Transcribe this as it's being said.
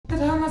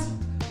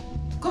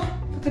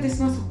Look at this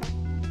muscle.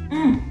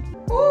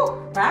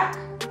 Ooh, back.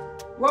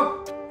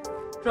 Whoa.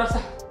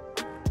 Tricep.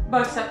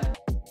 Bicep.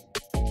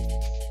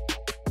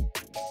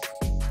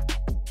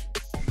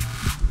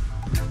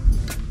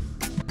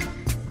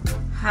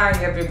 Hi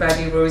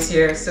everybody, Rose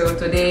here. So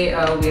today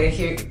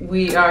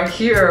we are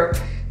here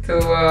to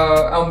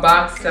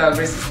unbox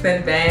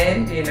resistant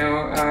band,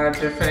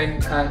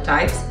 different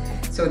types.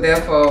 So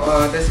therefore,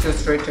 let's go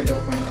straight to the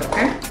point,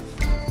 okay?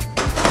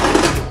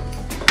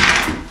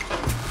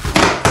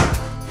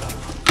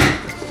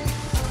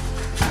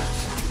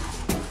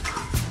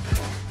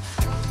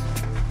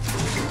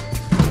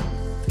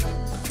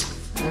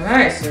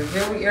 Alright, so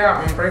here we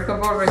are,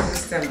 unbreakable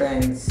resistant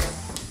bands.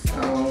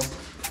 So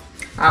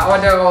I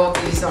ordered all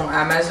these on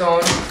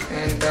Amazon,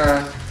 and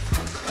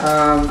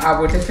I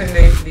will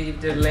definitely leave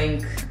the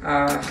link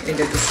in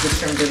the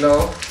description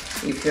below.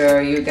 If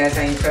you guys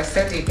are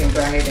interested, you can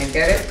go ahead and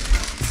get it.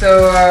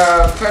 So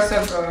first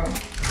of all,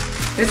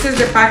 this is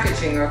the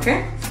packaging,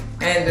 okay?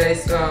 And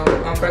it's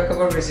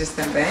unbreakable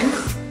resistant bands.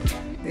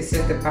 This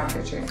is the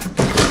packaging.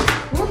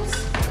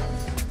 Whoops.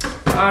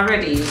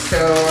 Alrighty, so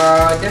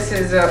this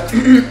is a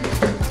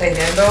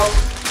handle.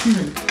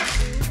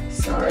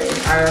 Sorry,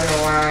 I don't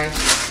know why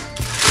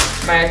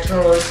my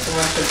throat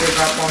wants to give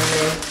up on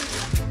me.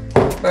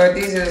 But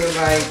these are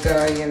like, the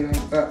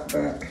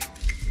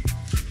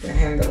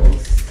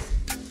handles.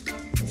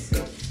 You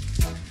see,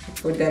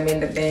 put them in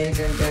the bins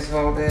and just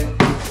hold it.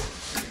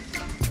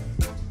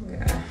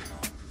 Yeah.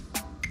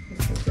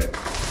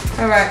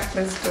 Alright,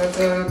 let's go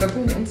to the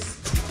bins.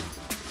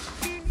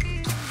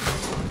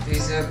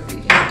 These are the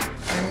handles.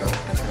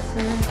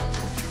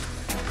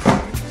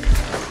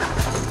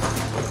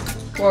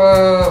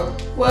 Whoa,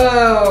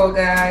 whoa,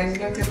 guys,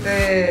 look at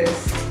this.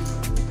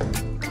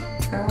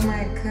 Oh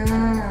my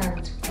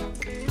god.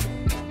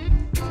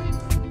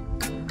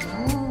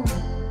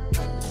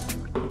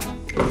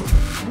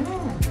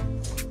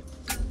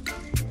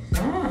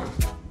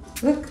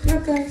 Look,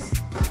 guys.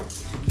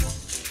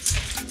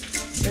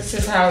 This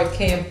is how it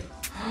came.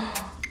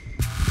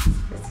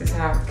 This is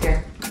how it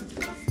came.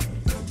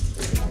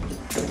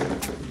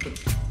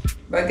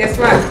 But guess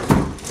what?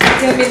 It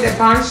came in the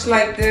bunch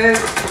like this,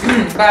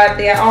 but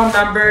they are all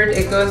numbered.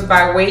 It goes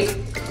by weight,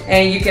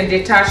 and you can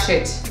detach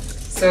it.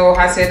 So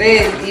as it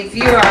is, if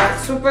you are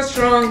super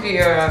strong,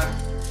 you're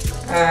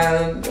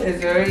a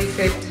very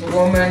fit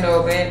woman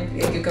or man,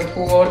 if you can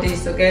pull all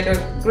these together,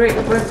 great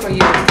for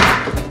you.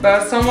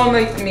 But someone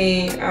like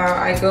me,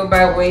 I go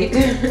by weight.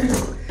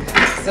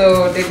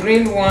 So the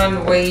green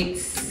one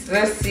weighs,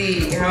 let's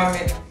see how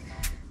many.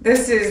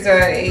 This is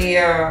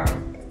a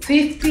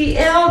 50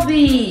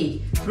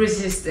 lb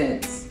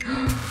resistance.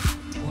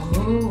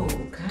 Whoa,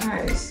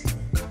 guys,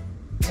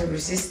 the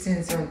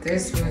resistance on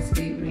this must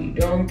be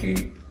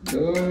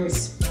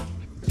ridiculous.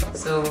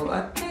 So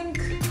I think,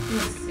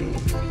 let's see.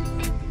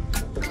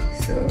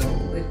 So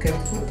we can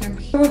put them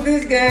here. So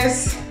this,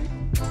 guys,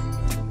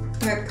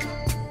 look,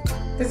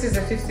 this is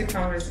a 50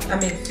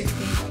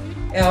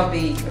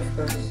 lb, of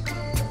course,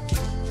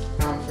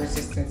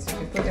 resistance. You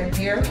can put them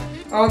here.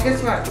 Oh,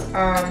 guess what?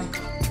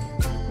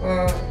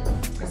 Well,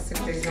 let's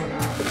take these one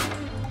out.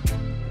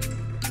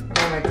 I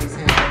don't like these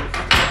handles. I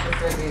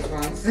prefer these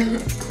ones.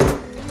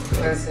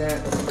 Because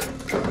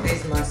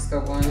this master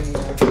one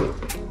here,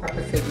 I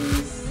prefer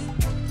these.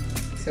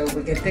 So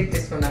we can take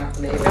this one out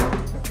later,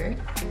 okay?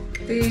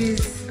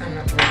 These, I'm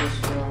not really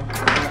sure.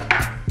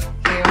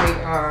 But here we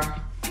are.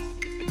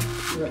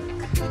 Look.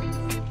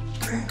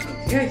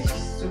 Yeah,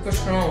 super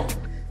strong.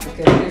 We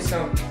can do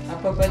some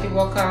upper body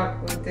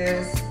workout with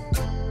this.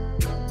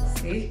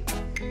 See?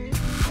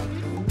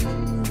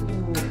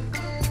 Ooh.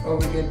 Or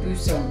we can do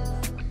some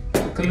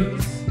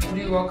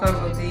glute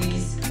workout with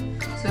these.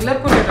 So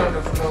let's put it on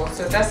the floor.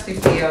 So that's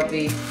 50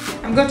 lb.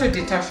 I'm going to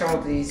detach all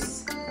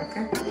these.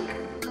 Okay.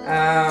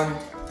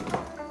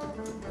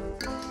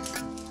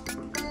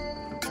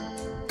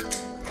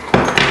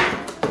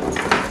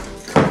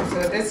 So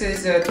this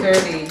is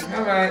 30.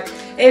 All right.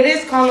 It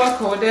is color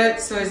coded,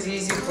 so it's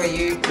easy for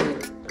you to,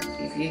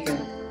 if you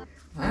can.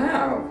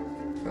 Wow.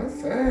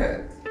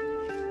 Perfect.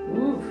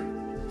 Ooh.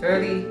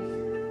 30.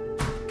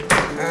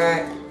 All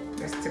right.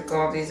 Let's take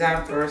all these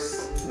out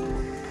first.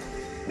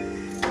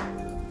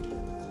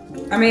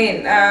 I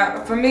mean,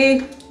 for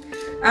me,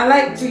 I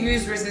like to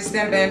use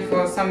resistant band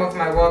for some of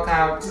my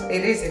workouts.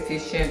 It is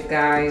efficient,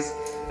 guys.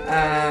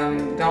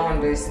 Don't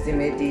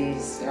underestimate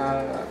these.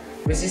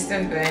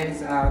 Resistant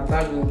bands are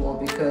valuable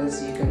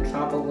because you can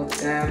travel with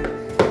them.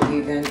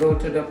 You can go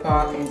to the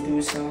park and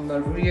do some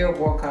real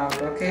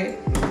workout, okay?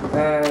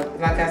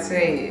 Like I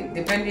say,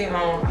 depending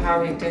on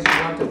how intense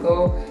you want to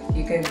go,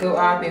 you can go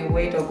up in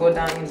weight or go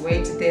down in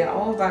weight. They are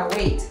all by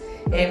weight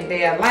and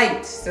they are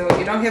light, so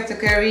you don't have to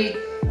carry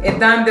a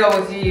dumbbell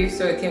with you.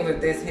 So it came with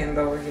this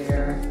handle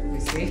here, you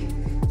see?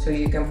 So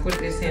you can put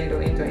this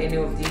handle into any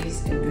of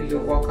these and do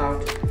your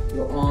workout,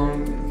 your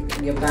arm,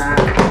 your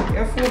back,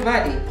 your full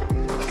body.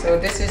 So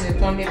this is a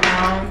 20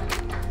 pound,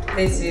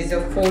 this is a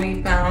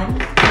 40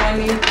 pound,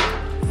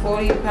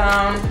 40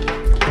 pound.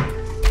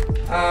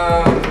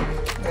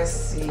 Let's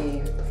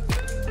see.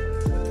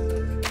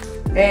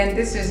 And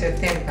this is a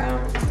 10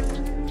 pound.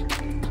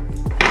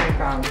 10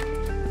 pound.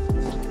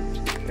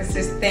 This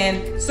is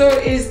 10. So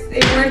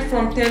it went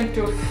from 10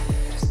 to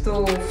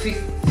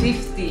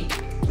 50.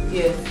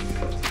 Yes.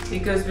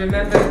 Because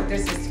remember,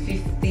 this is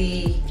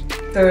 50,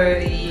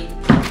 30,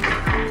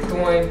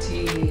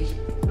 20,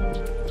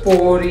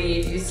 40.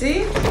 You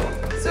see?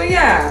 So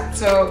yeah.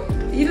 So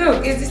you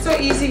look, it's so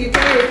easy. You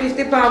carry a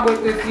 50 pound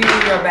weight with you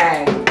in your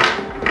bag.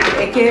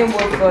 It came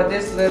with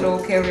this little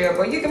carrier,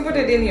 but you can put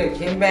it in your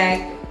gym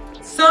bag.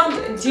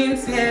 Some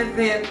gyms have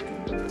it,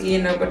 you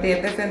know, but they're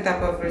different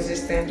type of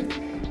resistant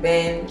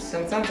band.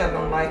 Sometimes I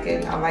don't like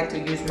it. I like to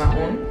use my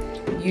own.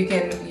 You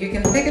can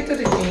take it to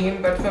the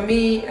gym, but for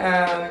me,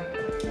 I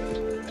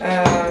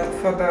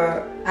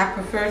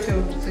prefer to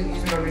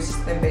use my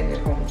resistant band at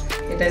home.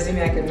 It doesn't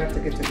mean I cannot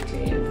take it to the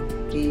gym.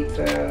 If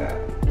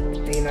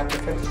you know, I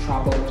prefer to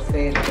travel with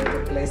it to the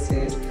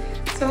places.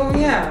 So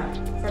yeah,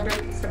 for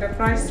the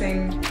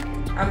pricing,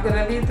 I'm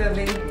gonna leave the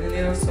link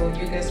below so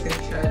you guys can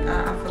check.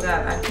 I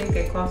forgot. I think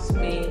it cost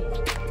me.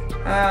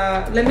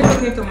 Let me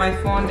look into my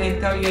phone and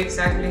tell you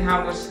exactly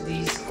how much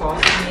these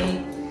cost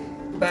me.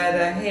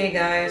 But hey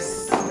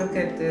guys, look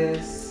at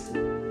this.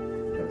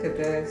 Look at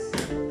this.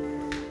 This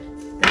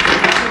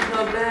is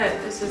not bad.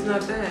 This is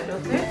not bad.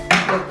 Okay.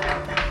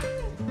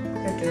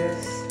 Look at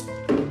this.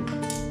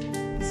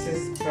 This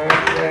is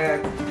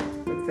perfect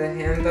with the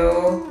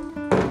handle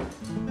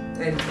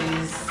and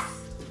these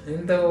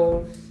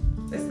handles.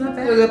 It's not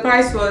bad. So the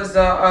price was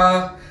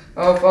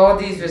of all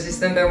these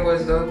resistant band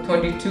was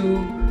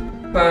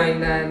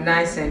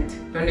 22.9 cents,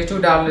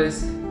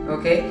 $22.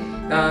 Okay.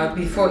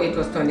 Before it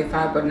was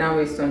 25, but now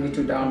it's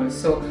 $22.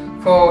 So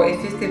for a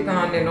 50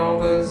 pound and all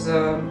those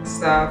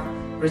stuff,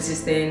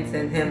 resistance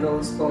and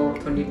handles for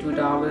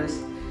 $22,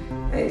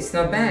 it's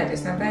not bad.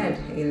 It's not bad.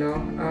 You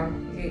know.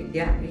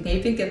 Yeah, you can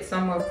even get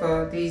some of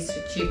these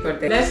cheaper.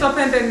 Let's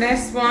open the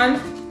next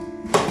one.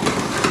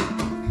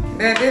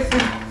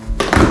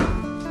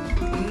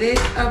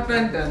 Let's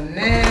open the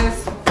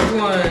next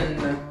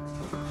one.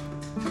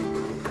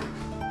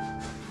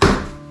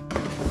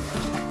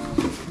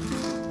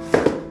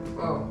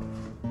 Oh.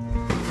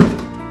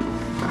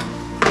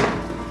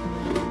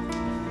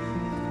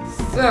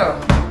 So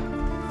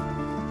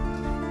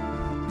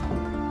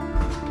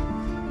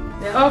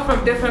they're all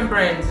from different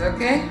brands,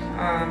 okay?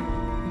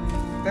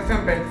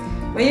 Different brands.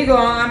 When you go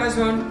on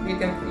Amazon, you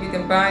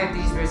can buy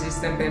these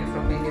resistant band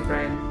from any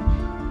brand.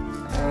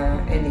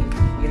 Any,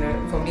 you know,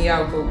 for me,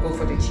 I'll go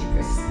for the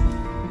cheapest.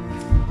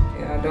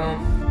 Yeah,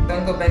 don't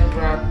go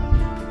bankrupt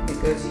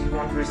because you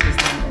want resistant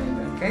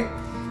band. Okay,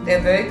 they're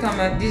very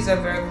common. These are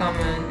very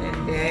common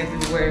and they're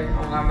everywhere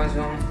on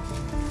Amazon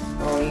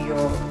or in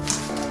your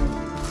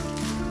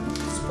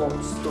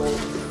sports store.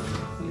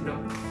 You know.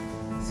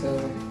 So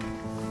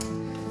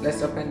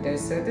let's open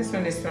this. This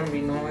one is from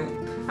Renoir.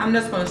 I'm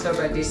not sponsored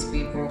by these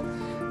people,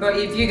 but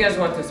if you guys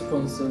want to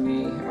sponsor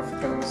me, of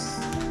course.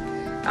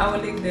 I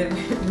will link the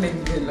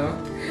link below.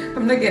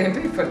 I'm not getting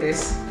paid for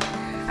this.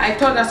 I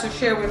thought I should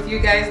share with you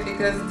guys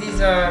because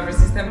these are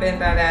resistant band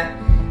that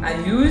I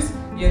use.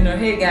 You know,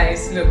 hey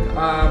guys, look,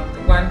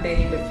 one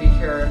day in the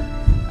future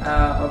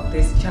of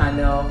this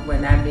channel,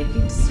 when I make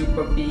it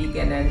super big,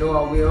 and I know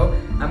I will,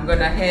 I'm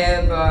gonna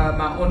have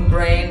my own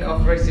brand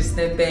of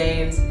resistant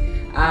bands,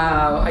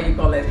 how you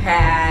call it,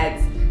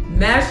 hats,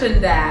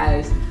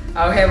 merchandise.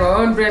 I'll have our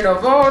own brand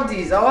of all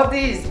these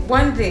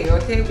one day.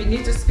 Okay, we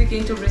need to speak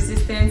into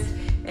resistance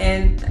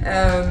and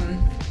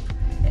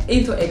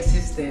into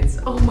existence.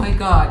 Oh my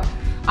God,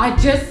 I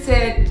just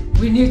said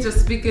we need to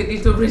speak it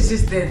into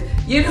resistance.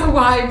 You know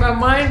why my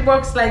mind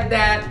works like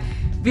that?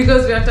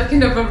 Because we are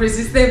talking about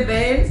resistant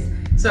bands.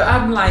 So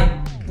I'm like,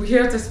 we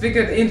have to speak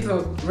it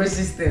into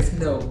resistance.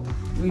 No,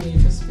 we need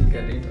to speak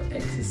it into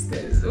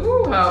existence.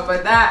 Ooh, how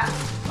about that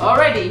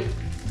already?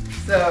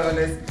 So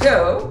let's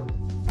go.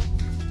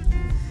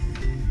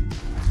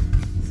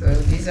 So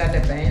these are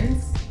the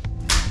bands.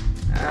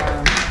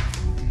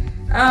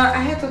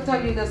 I have to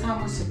tell you guys how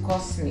much it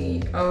cost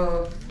me.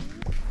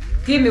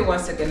 Give me 1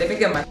 second. Let me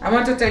get my. I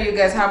want to tell you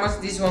guys how much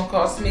this one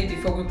cost me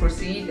before we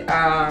proceed.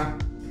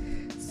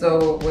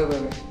 So wait.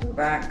 Go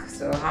back.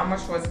 So how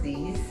much was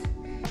these?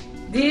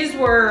 These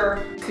were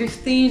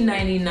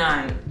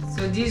 $15.99.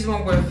 So these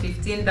one were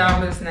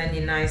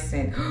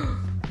 $15.99.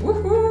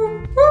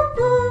 Woohoo!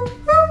 Woohoo!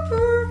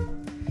 Woohoo!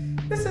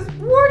 This is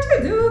what you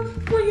do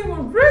when you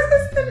want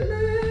resistant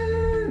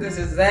band. This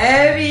is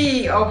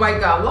heavy. Oh my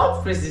God,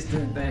 love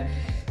resistant band.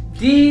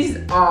 These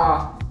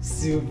are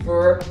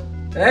super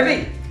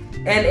heavy,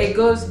 and it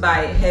goes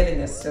by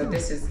heaviness. So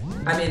this is,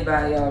 I mean,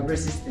 by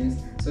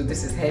resistance. So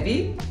this is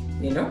heavy.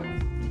 You know,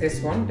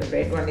 this one, the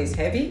red one, is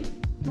heavy.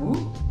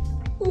 Ooh,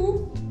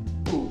 ooh,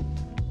 ooh,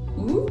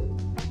 ooh,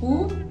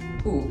 ooh,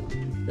 ooh.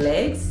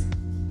 Legs,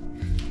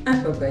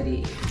 upper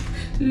body,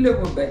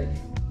 lower body.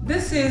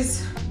 This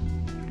is.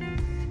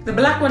 The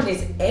black one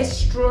is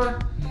extra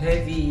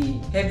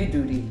heavy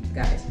duty,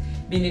 guys.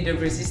 Meaning the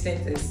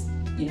resistance is,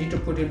 you need to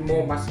put in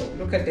more muscle.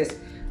 Look at this.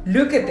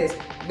 Look at this.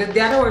 But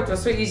the other one, it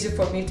was so easy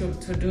for me to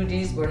do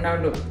this, but now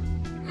look.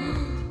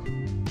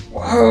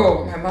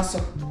 Whoa, my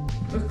muscle.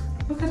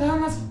 Look at that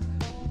muscle.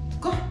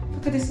 Go,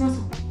 look at this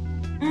muscle.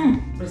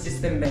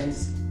 Resistant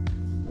bands.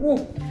 Woo.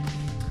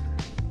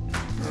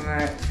 All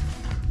right.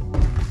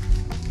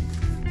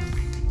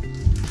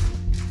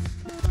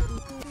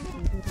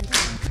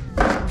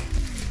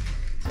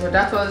 So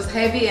that was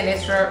heavy and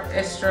extra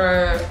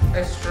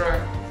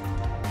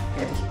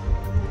heavy.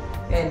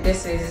 And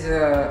this is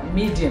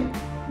medium,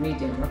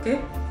 okay?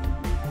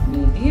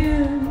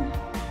 Medium.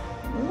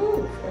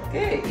 Ooh,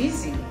 okay,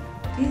 easy.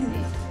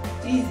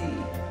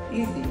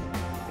 You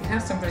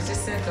have some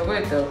resistance to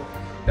it though.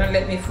 Don't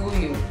let me fool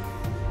you.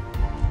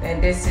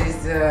 And this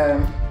is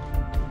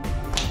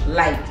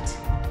light.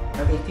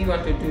 Okay, if you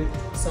want to do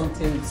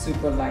something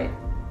super light.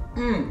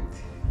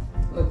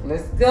 Look,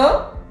 let's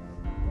go.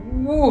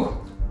 Woo.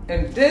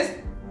 And this,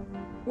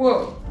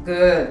 whoa,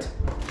 good.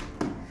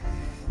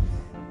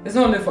 It's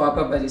only for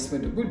upper bodies for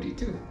the booty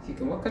too. You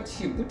can work out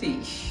your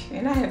booty.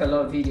 And I have a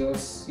lot of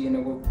videos, you know,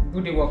 with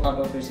booty workout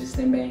with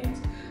resistant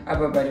bands,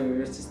 upper body with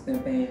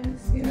resistant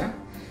bands, you know.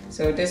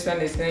 So this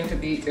one is going to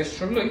be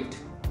extra light.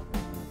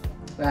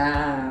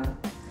 Wow.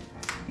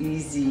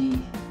 Easy.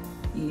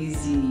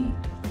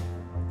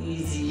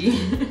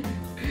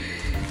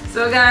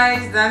 So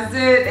guys, that's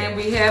it. And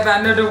we have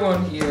another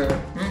one here.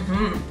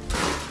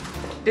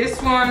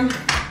 This one,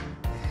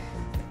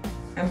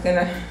 I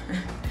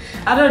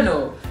don't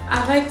know.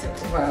 I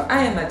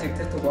am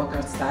addicted to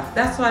workout stuff.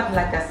 That's what,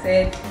 like I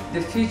said,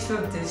 the future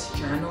of this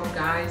channel,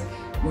 guys,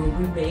 when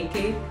we make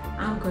it,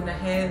 I'm gonna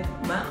have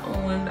my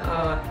own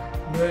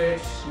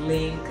merch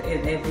link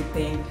and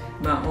everything,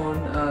 my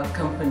own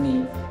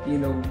company, you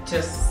know,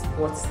 just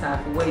sports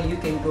stuff where you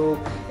can go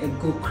and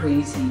go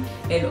crazy.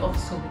 And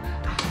also,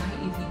 I might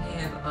even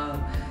have a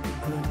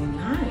clothing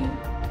line.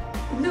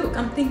 Look,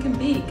 I'm thinking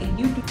big, and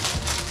you do.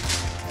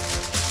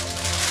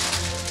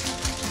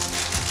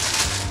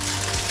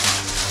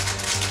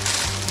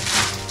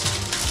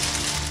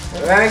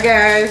 Alright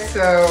guys,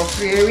 so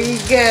here we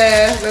go.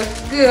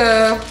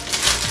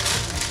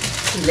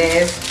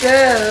 Let's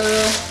go.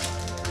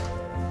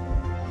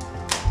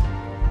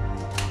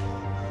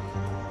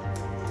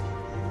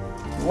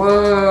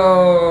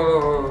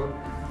 Whoa,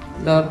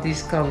 love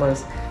these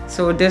colors.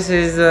 So this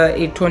is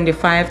a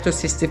 25 to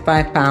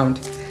 65 pound.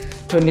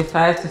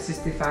 25 to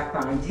 65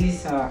 pounds.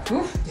 These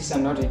are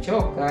not a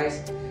joke,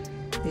 guys.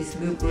 These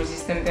loop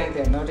resistant bands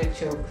are not a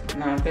joke.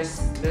 Now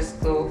let's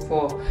go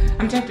for,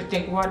 I'm trying to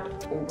think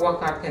what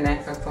workout can I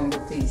perform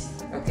with these.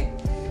 Okay,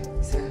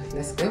 so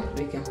let's go.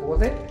 We can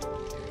hold it.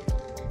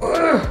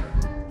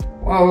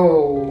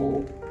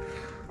 Whoa.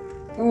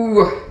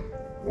 Ooh.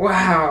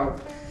 Wow.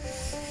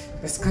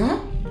 Let's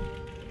go.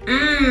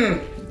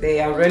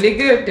 They are really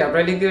good. They're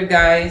really good,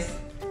 guys.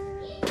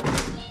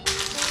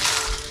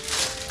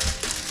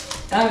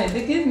 I mean,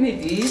 they give me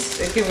these.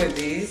 They give me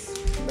these,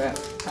 but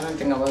I don't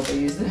think I'm about to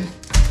use them.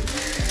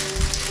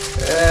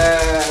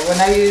 When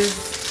I use,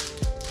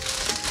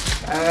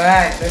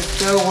 alright,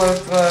 let's go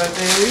with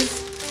this.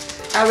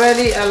 I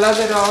love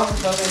it all,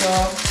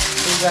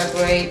 These are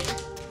great.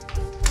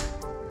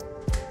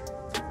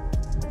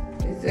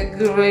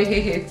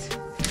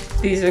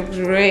 These are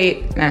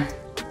great. Now,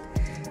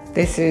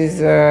 this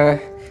is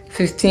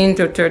 15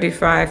 to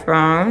 35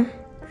 pounds.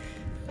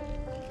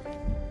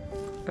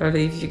 I don't know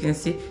if you can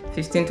see,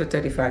 15 to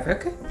 35.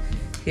 Okay,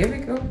 here we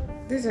go.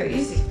 These are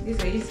easy.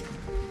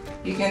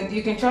 You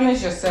can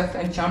challenge yourself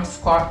and jump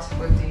squat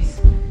with these.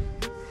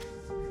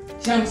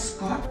 Jump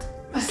squat.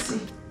 Let's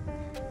see.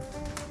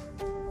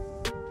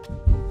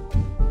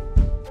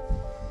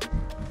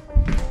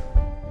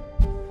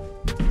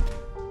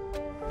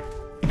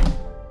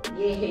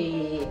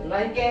 Yeah,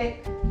 like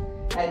it?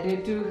 I do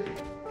too.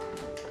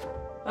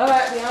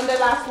 Alright, we're on the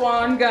last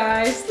one,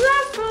 guys.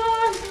 Last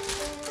one.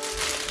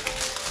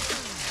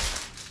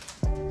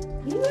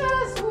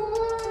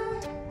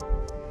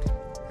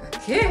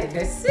 Okay,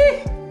 let's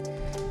see.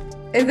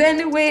 Is there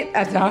any weight?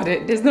 I doubt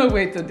it. There's no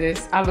weight to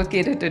this,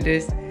 allocated to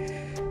this.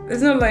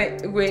 There's no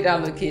weight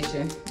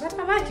allocation. But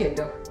I like it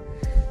though.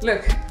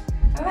 Look,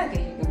 I like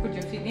it. You can put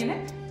your feet in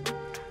it.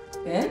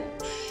 Then,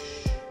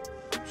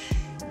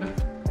 look,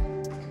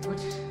 you can put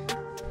it.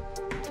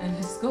 And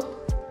let's go.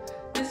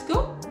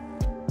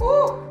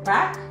 Ooh,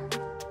 back.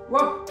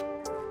 Whoa.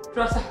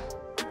 Thrust up.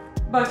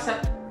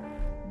 Bicep.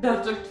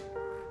 Deltoid.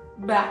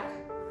 Back.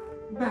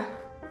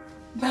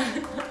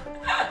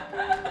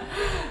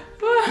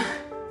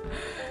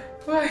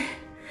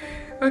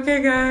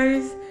 Okay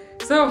guys,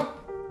 so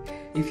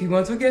if you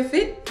want to get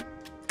fit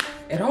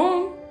at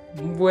home,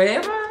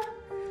 wherever,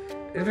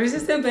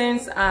 resistant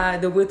bands are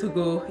the way to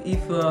go.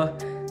 If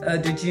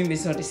the gym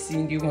is not the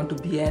scene you want to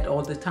be at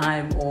all the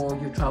time, or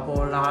you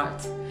travel a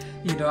lot,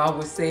 you know, I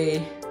would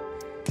say,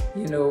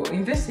 you know,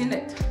 invest in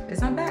it.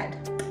 It's not bad.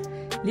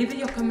 Leave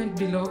your comment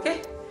below,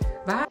 okay?